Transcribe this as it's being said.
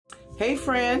Hey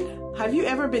friend, have you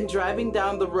ever been driving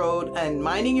down the road and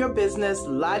minding your business,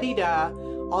 la-di-da,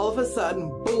 all of a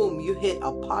sudden, boom, you hit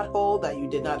a pothole that you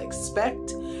did not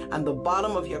expect, and the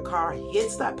bottom of your car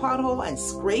hits that pothole and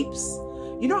scrapes?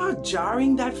 You know how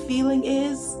jarring that feeling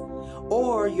is?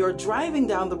 Or you're driving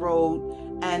down the road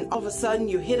and all of a sudden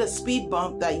you hit a speed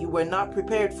bump that you were not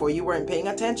prepared for. You weren't paying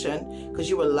attention because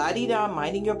you were la-di-da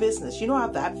minding your business. You know how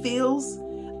that feels?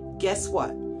 Guess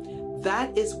what?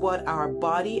 That is what our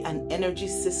body and energy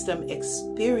system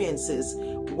experiences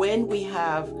when we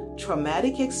have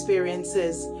traumatic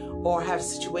experiences or have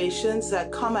situations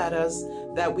that come at us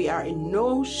that we are in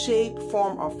no shape,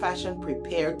 form, or fashion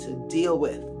prepared to deal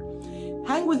with.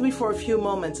 Hang with me for a few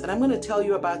moments and I'm going to tell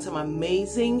you about some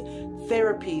amazing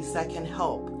therapies that can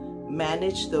help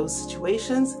manage those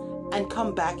situations and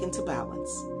come back into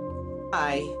balance.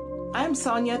 Hi. I'm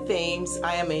Sonia Thames.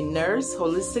 I am a nurse,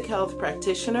 holistic health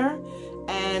practitioner,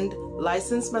 and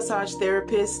licensed massage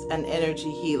therapist and energy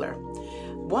healer.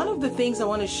 One of the things I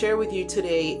want to share with you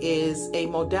today is a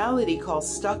modality called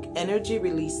stuck energy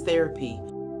release therapy.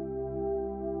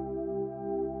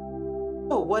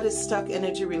 Oh, what is stuck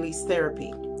energy release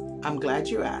therapy? I'm glad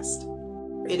you asked.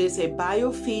 It is a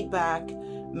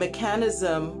biofeedback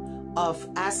mechanism of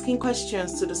asking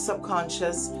questions to the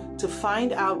subconscious to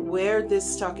find out where this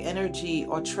stuck energy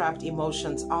or trapped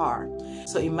emotions are.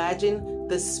 So imagine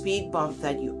the speed bump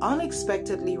that you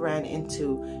unexpectedly ran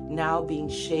into now being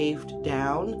shaved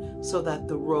down so that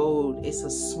the road is a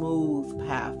smooth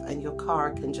path and your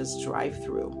car can just drive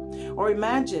through. Or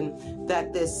imagine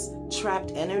that this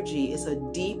trapped energy is a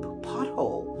deep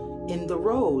pothole in the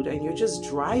road and you're just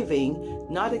driving,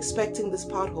 not expecting this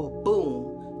pothole,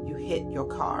 boom, you hit your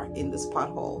car in this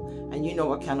pothole and you know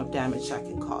what kind of damage that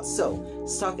can cause. So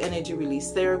stuck energy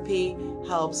release therapy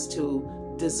helps to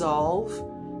dissolve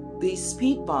these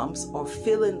speed bumps or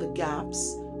fill in the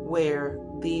gaps where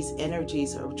these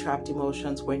energies or trapped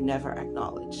emotions were never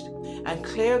acknowledged and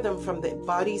clear them from the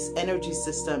body's energy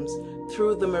systems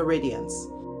through the meridians.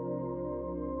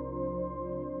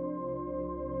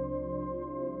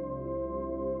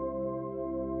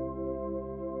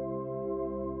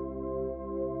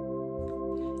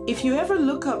 If you ever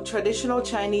look up traditional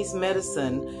Chinese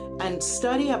medicine and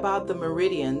study about the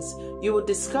meridians, you will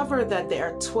discover that there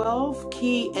are 12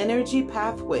 key energy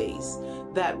pathways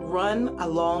that run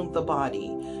along the body.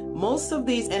 Most of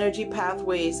these energy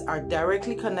pathways are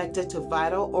directly connected to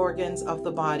vital organs of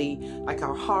the body, like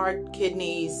our heart,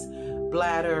 kidneys,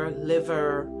 bladder,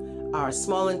 liver, our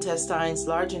small intestines,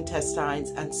 large intestines,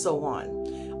 and so on.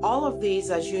 All of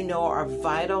these, as you know, are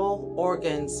vital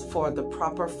organs for the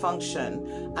proper function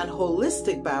and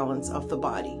holistic balance of the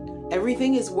body.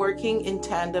 Everything is working in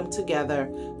tandem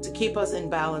together to keep us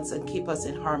in balance and keep us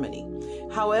in harmony.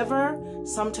 However,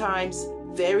 sometimes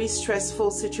very stressful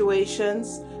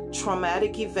situations,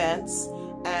 traumatic events,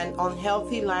 and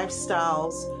unhealthy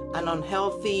lifestyles and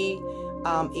unhealthy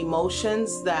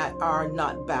emotions that are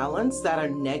not balanced, that are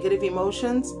negative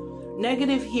emotions.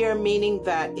 Negative here meaning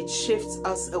that it shifts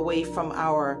us away from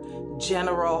our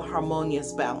general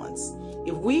harmonious balance.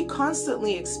 If we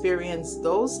constantly experience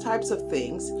those types of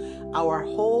things, our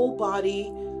whole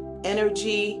body,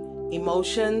 energy,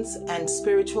 emotions, and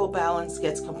spiritual balance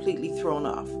gets completely thrown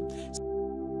off.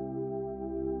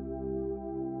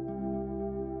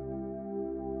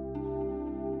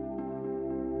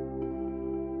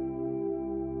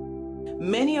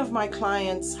 Many of my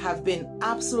clients have been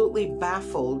absolutely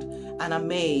baffled and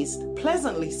amazed,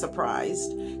 pleasantly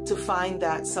surprised to find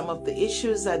that some of the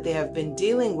issues that they have been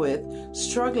dealing with,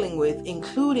 struggling with,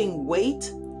 including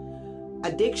weight,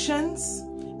 addictions,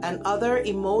 and other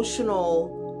emotional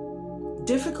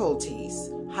difficulties,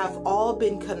 have all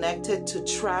been connected to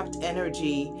trapped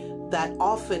energy that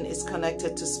often is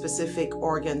connected to specific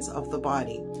organs of the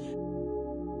body.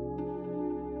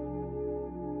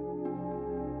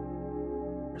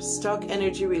 Stuck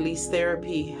energy release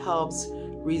therapy helps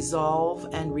resolve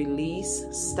and release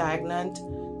stagnant,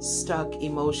 stuck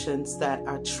emotions that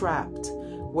are trapped,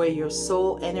 where your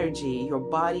soul energy, your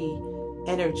body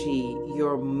energy,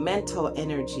 your mental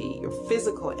energy, your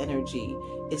physical energy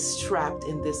is trapped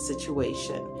in this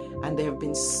situation. And there have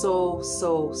been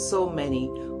so many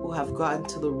who have gotten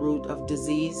to the root of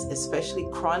disease, especially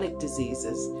chronic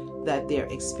diseases that they're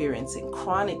experiencing,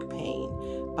 chronic pain,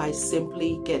 by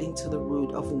simply getting to the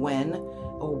root of when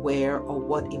or where or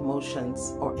what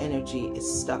emotions or energy is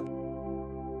stuck.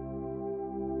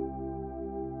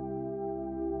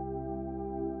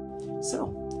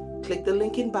 So, click the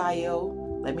link in bio.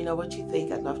 Let me know what you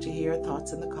think. I'd love to hear your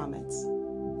thoughts in the comments.